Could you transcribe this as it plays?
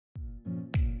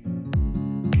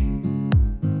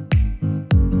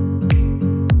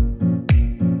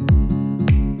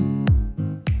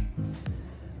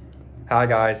Hi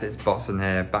guys, it's Botson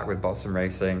here, back with Botson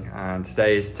Racing, and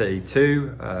today is day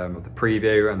 2 of the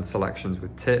preview and selections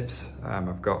with tips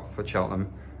I've got for Cheltenham.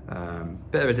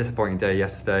 Bit of a disappointing day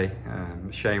yesterday,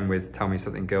 shame with Tell Me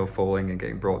Something Girl falling and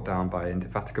getting brought down by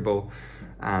Indefatigable,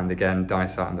 and again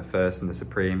Dysart in the first and the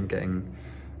Supreme getting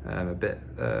a bit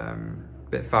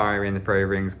fiery in the pro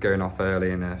rings, going off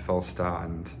early in a false start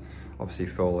and obviously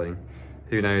falling.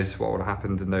 Who knows what would have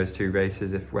happened in those two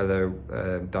races if whether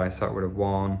Dysart would have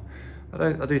won.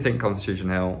 I do think Constitution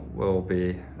Hill would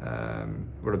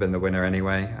have been the winner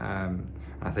anyway.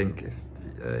 I think if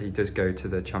he does go to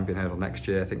the Champion Hurdle next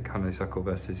year, I think Honeysuckle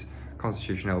versus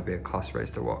Constitution Hill will be a class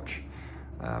race to watch.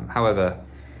 However,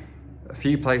 a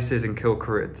few places in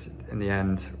Kilcurrit in the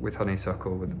end with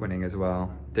Honeysuckle winning as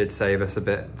well did save us a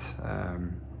bit.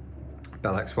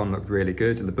 Bell X1 looked really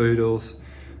good in the Boodles.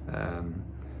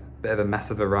 Bit of a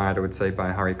mess of a ride, I would say,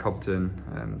 by Harry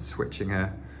Cobden, switching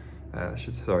him, and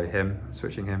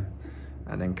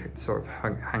then sort of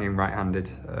hanging right-handed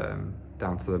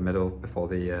down to the middle before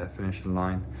the finishing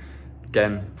line.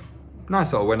 Again,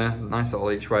 nice little winner, nice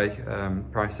little each way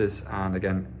prices, and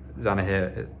again, Zana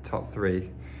here at top 3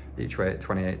 each way at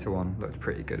 28 to 1 looked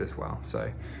pretty good as well. So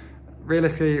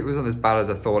realistically, it wasn't as bad as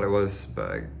I thought it was,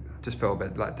 but I just felt a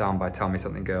bit let down by Tell Me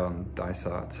Something Girl and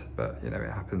Dysart. But you know,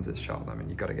 it happens at Cheltenham and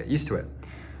you've got to get used to it.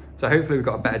 So hopefully we've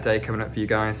got a better day coming up for you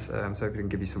guys. So hopefully we can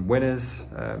give you some winners.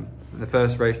 The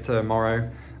first race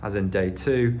tomorrow, as in day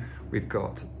 2, we've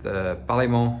got the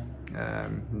Ballymore.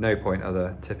 No point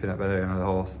other tipping up another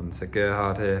horse than Sir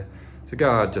Gerhard here. Sir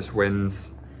Gerhard just wins.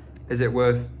 Is it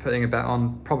worth putting a bet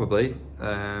on? Probably.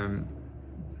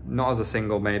 Not as a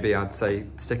single, maybe. I'd say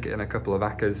stick it in a couple of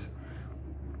ACCAs.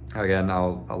 Again,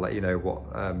 I'll let you know what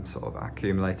sort of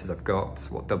accumulators I've got,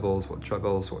 what doubles, what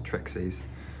trebles, what trixies.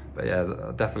 But yeah,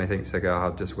 I definitely think Sir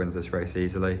Gerhard just wins this race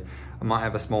easily. I might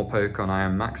have a small poke on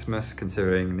MAXIMUS,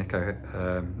 considering Nico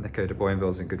de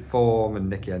Boinville's in good form and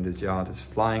Nicky Ender's Yard is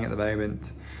flying at the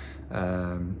moment.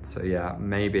 So yeah,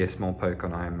 maybe a small poke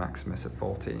on MAXIMUS at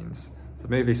 14s. So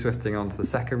moving swifting on to the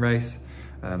second race.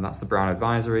 That's the Brown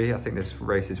Advisory. I think this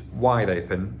race is wide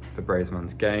open for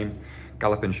BRAVEMANSGAME.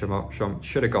 Galloping Shump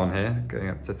should have gone here, going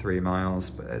up to 3 miles,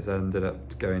 but it's ended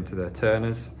up going to the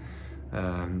Turners.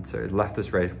 So it left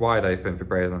this race wide open for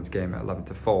BRAVEMANSGAME at 11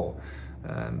 to 4.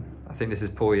 I think this is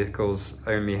Paul Nicholls'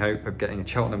 only hope of getting a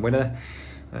Cheltenham winner.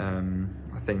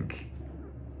 I think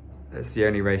it's the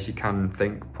only race you can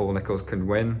think Paul Nicholls can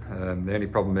win. The only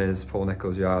problem is Paul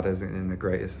Nicholls' yard isn't in the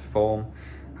greatest form.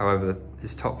 However,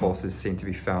 his top horses seem to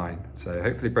be fine. So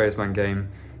hopefully BRAVEMANSGAME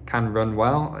can run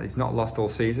well. He's not lost all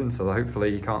season, so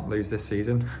hopefully he can't lose this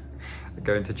season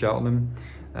going to Cheltenham.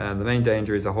 The main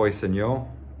danger is a Ahoy Senor.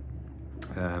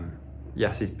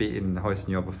 Yes, he's beaten Ahoy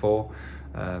Senor before.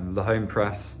 The home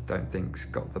press don't think's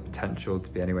got the potential to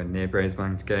be anywhere near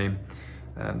BRAVEMANSGAME.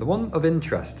 The one of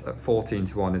interest at 14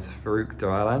 to 1 is FAROUK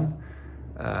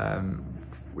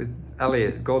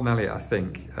with Gordon Elliott, I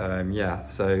think. Yeah,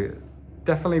 so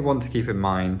definitely one to keep in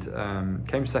mind.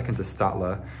 Came second to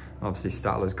Statler. Obviously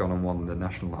Statler's gone and won the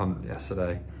national hunt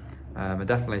yesterday. I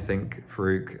definitely think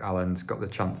FAROUK Allen's got the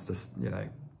chance to, you know,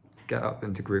 get up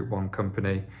into Group 1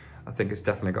 company. I think it's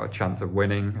definitely got a chance of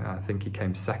winning. I think he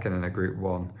came second in a Group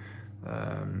 1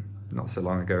 not so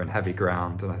long ago in heavy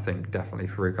ground, and I think definitely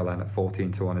FAROUK Allen at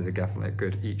 14 to 1 is definitely a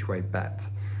good each way bet.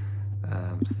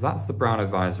 So that's the Brown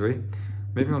Advisory.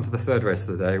 Moving on to the third race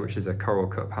of the day, which is a Coral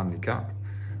Cup handicap.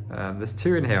 There's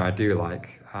 2 in here I do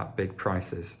like at big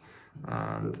prices,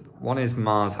 and one is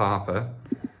Mars Harper.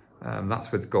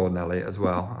 That's with Gordon Elliott as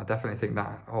well. I definitely think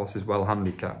that horse is well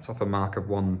handicapped off a mark of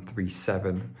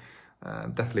 137.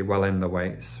 Definitely well in the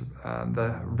weights.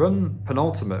 The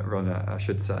penultimate runner, I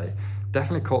should say,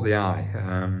 definitely caught the eye.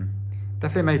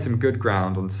 Definitely made some good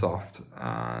ground on soft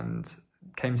and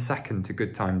came second to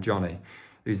Good Time Johnny,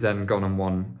 who's then gone and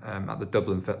won at the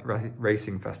Dublin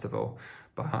Racing Festival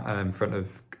in front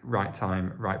of Right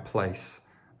Time, Right Place.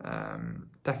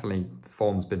 Definitely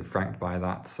form's been franked by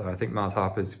that, so I think Mars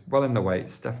Harper's well in the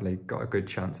weights, definitely got a good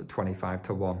chance at 25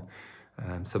 to 1.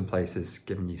 Some places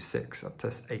giving you 6 up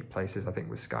to 8 places, I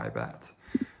think, with Sky Bet.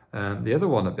 The other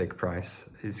one at big price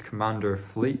is Commander of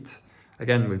Fleet,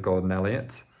 again with Gordon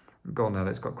Elliott. Gordon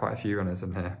Elliott's got quite a few runners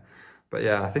in here, but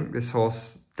yeah, I think this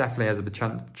horse definitely has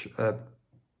a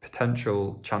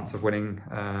potential chance of winning.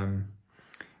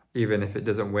 Even if it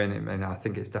doesn't win, I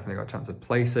think it's definitely got a chance of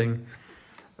placing.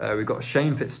 We've got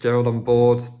Shane Fitzgerald on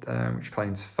board, which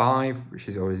claims 5, which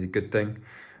is always a good thing.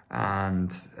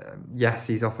 And yes,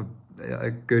 he's off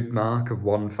a good mark of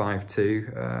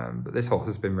 152, but this horse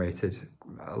has been rated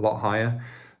a lot higher.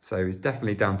 So he's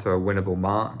definitely down to a winnable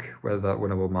mark. Whether that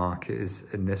winnable mark is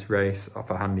in this race off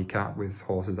a handicap with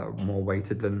horses that are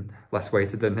less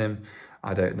weighted than him,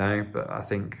 I don't know. But I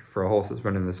think for a horse that's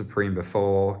running the Supreme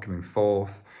before, coming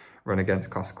fourth, run against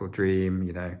Classical Dream,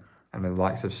 you know, and the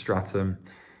likes of Stratham,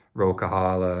 Royal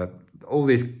Kahala, all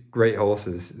these great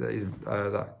horses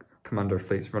that Commander of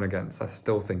Fleets run against, I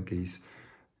still think he's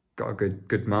got a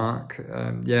good mark.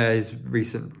 Yeah, his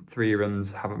recent 3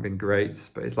 runs haven't been great,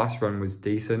 but his last run was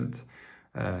decent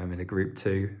in a Group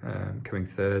 2, coming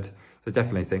third. So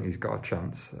definitely think he's got a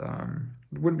chance.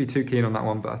 Wouldn't be too keen on that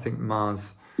one, but I think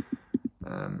Mars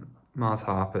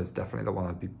Harper is definitely the one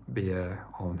I'd be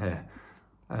on here.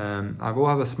 I will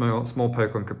have a small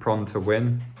poke on CAPROND to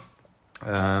win.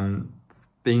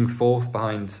 Being fourth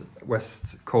behind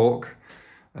West Cork,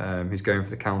 who's going for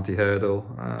the county hurdle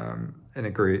in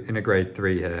a grade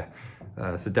 3 here.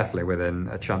 So definitely within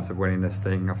a chance of winning this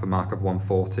thing off a mark of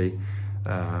 140.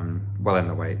 Well in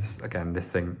the weights. Again, this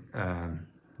thing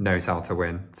knows how to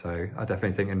win. So I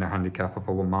definitely think in the handicap of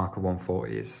a mark of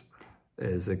 140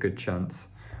 is a good chance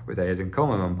with Aidan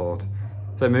Coleman on board.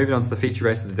 So moving on to the feature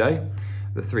race of the day,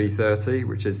 the 3:30,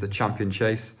 which is the Champion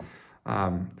Chase.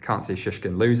 Can't see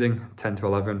Shishkin losing, 10 to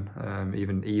 11,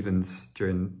 even evens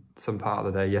during some part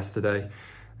of the day yesterday.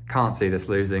 Can't see this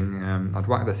losing. I'd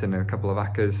whack this in a couple of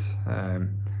accas,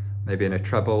 maybe in a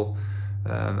treble,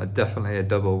 definitely a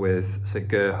double with St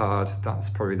Gerhard. That's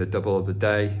probably the double of the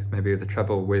day, maybe with a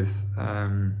treble with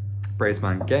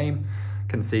BRAVEMANSGAME.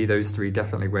 Can see those 3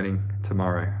 definitely winning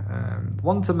tomorrow.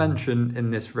 One to mention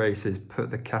in this race is Put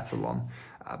the Kettle on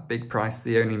at a big price,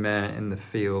 the only mare in the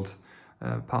field,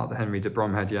 part of the Henry de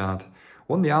Bromhead yard.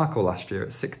 Won the Arkle last year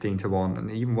at 16 to 1 and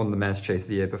even won the Mares' Chase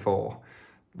the year before.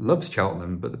 Loves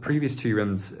Cheltenham, but the previous 2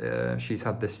 runs she's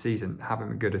had this season haven't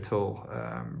been good at all.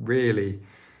 Really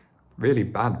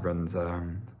bad runs.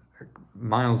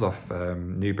 Miles off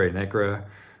Newbury Negra.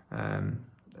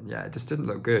 Yeah, it just didn't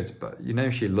look good, but you know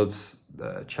she loves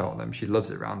Cheltenham. She loves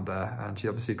it round there, and she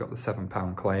obviously got the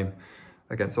 £7 claim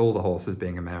against all the horses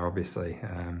being a mare, obviously.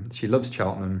 She loves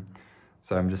Cheltenham.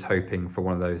 So I'm just hoping for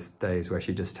one of those days where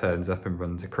she just turns up and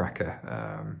runs a cracker.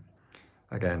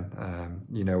 Again,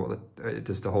 you know what it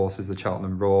does to horses, the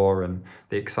Cheltenham roar and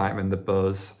the excitement, the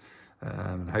buzz.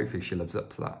 And hopefully she lives up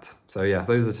to that. So yeah,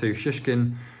 those are 2.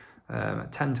 Shishkin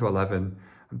at 10 to 11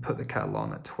 and Put the Kettle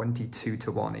on at 22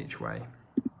 to 1 each way.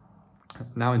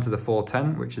 Now into the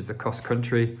 4:10, which is the cross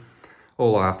country.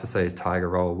 All I have to say is Tiger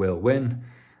Roll will win.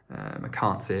 I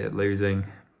can't see it losing.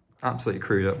 Absolutely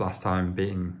crewed up last time,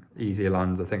 beating Easy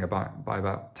Lands, I think by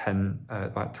about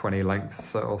 20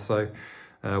 lengths or so.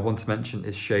 One to mention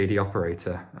is Shady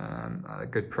Operator, at a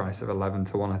good price of 11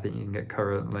 to 1, I think you can get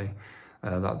currently.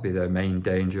 That'd be the main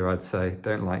danger, I'd say.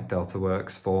 Don't like Delta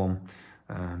Works form.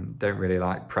 Don't really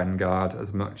like Prengard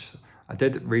as much. I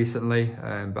did recently,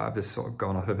 but I've just sort of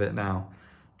gone off of it now.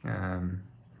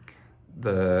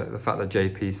 The fact that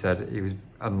JP said he was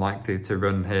unlikely to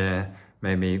run here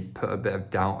made me put a bit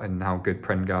of doubt in how good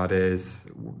Prengard is.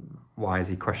 Why is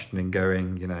he questioning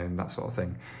going, you know, and that sort of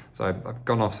thing. So I've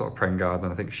gone off sort of Prengard,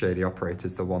 and I think Shady Operator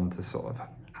is the one to sort of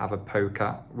have a poke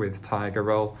at with Tiger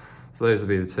Roll. So those will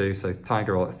be the 2. So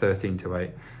Tiger Roll at 13 to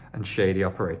 8 and Shady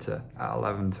Operator at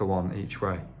 11 to 1 each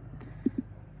way.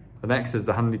 The next is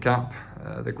the handicap,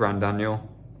 the Grand Annual.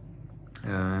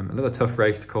 Another tough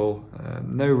race to call.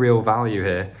 No real value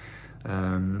here.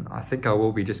 I think I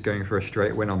will be just going for a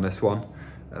straight win on this one.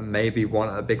 Maybe one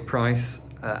at a big price.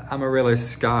 Amarillo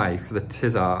Sky for the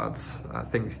Tizzards. I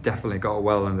think it's definitely got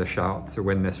well in the shout to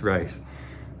win this race.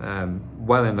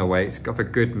 Well in the weights, got a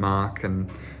good mark,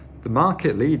 and the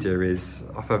market leader is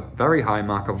off a very high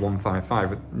mark of 155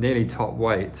 with nearly top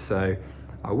weight. So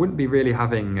I wouldn't be really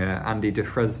having Andy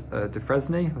Dufresne,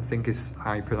 I think is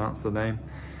how you pronounce the name.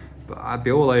 But I'd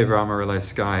be all over Amarillo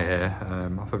Sky here,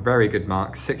 off a very good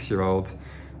mark, 6-year-old.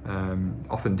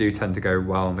 Often do tend to go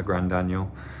well on the Grand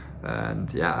Annual.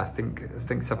 And yeah, I think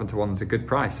 7 to 1 is a good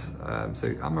price.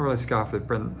 So Amarillo Sky for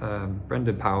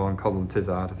Brendan Powell and Colin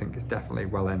Tizzard, I think is definitely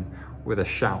well in with a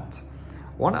shout.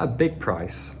 One at a big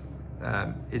price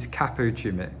is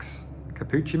CAPUCCIMIX.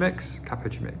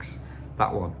 CAPUCCIMIX,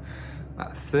 that one.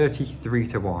 At 33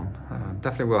 to 1.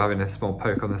 Definitely will having a small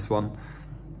poke on this one.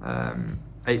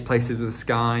 8 places with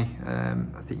Sky.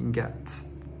 I think you can get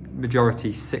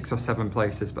majority 6 or 7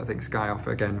 places, but I think Sky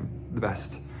offer again the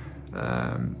best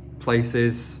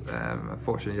places.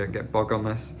 Unfortunately, you don't get bog on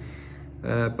this.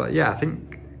 But yeah, I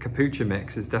think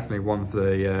CAPUCCIMIX is definitely one for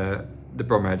the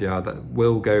Bromhead yard that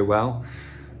will go well.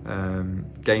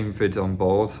 Gameford's on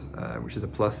board, which is a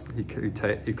plus.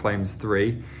 He claims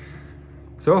 3.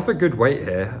 So off a good weight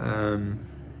here.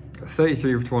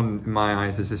 33 to 1 in my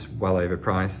eyes is just well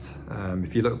overpriced.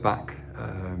 If you look back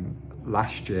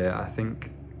last year, I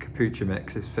think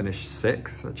CAPUCCIMIX has finished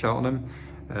 6th at Cheltenham,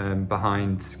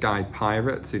 behind Sky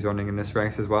Pirates, who's running in this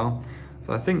race as well.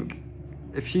 So I think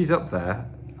if she's up there,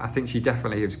 I think she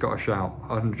definitely has got a shout,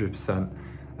 100%.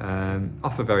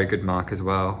 Off a very good mark as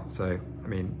well. So, I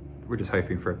mean, we're just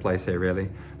hoping for a place here, really.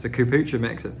 So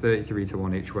CAPUCCIMIX at 33 to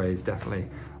 1 each way is definitely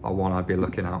a one I'd be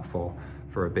looking out for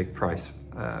a big price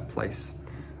place.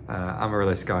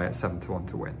 AMARILLO Sky at 7 to 1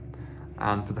 to win.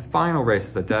 And for the final race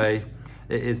of the day,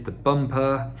 it is the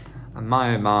bumper, and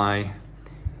my oh my,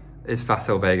 is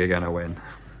FACILE VEGA going to win?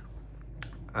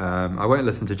 I won't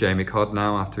listen to Jamie Codd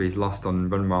now after he's lost on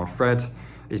Run Wild Fred.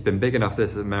 He's been big enough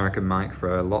this American Mike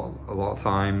for a lot of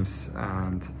times,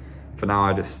 and for now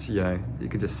I just, you know, you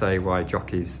can just say why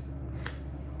jockeys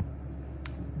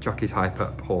hype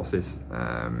up horses.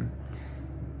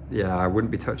 Yeah, I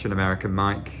wouldn't be touching American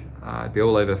Mike. I'd be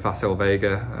all over FACILE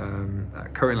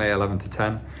VEGA. Currently 11 to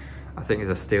 10. I think is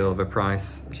a steal of a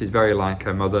price. She's very like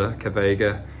her mother,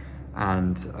 Vega,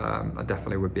 and I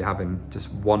definitely would be having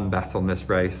just one bet on this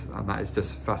race, and that is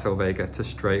just FACILE VEGA to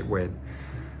straight win.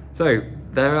 So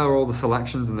there are all the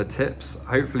selections and the tips.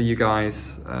 Hopefully you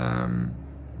guys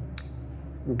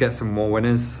will get some more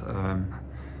winners.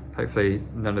 Hopefully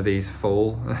none of these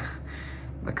fall.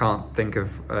 I can't think of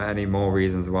any more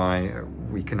reasons why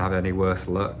we can have any worse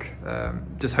luck.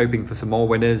 Just hoping for some more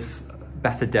winners,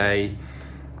 better day,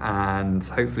 and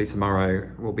hopefully tomorrow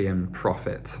we'll be in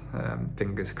profit.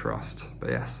 Fingers crossed. But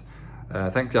yes,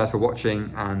 thanks guys for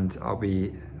watching, and I'll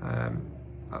be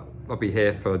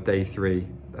here for day 3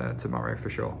 tomorrow for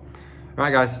sure. All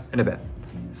right guys, in a bit.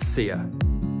 See ya.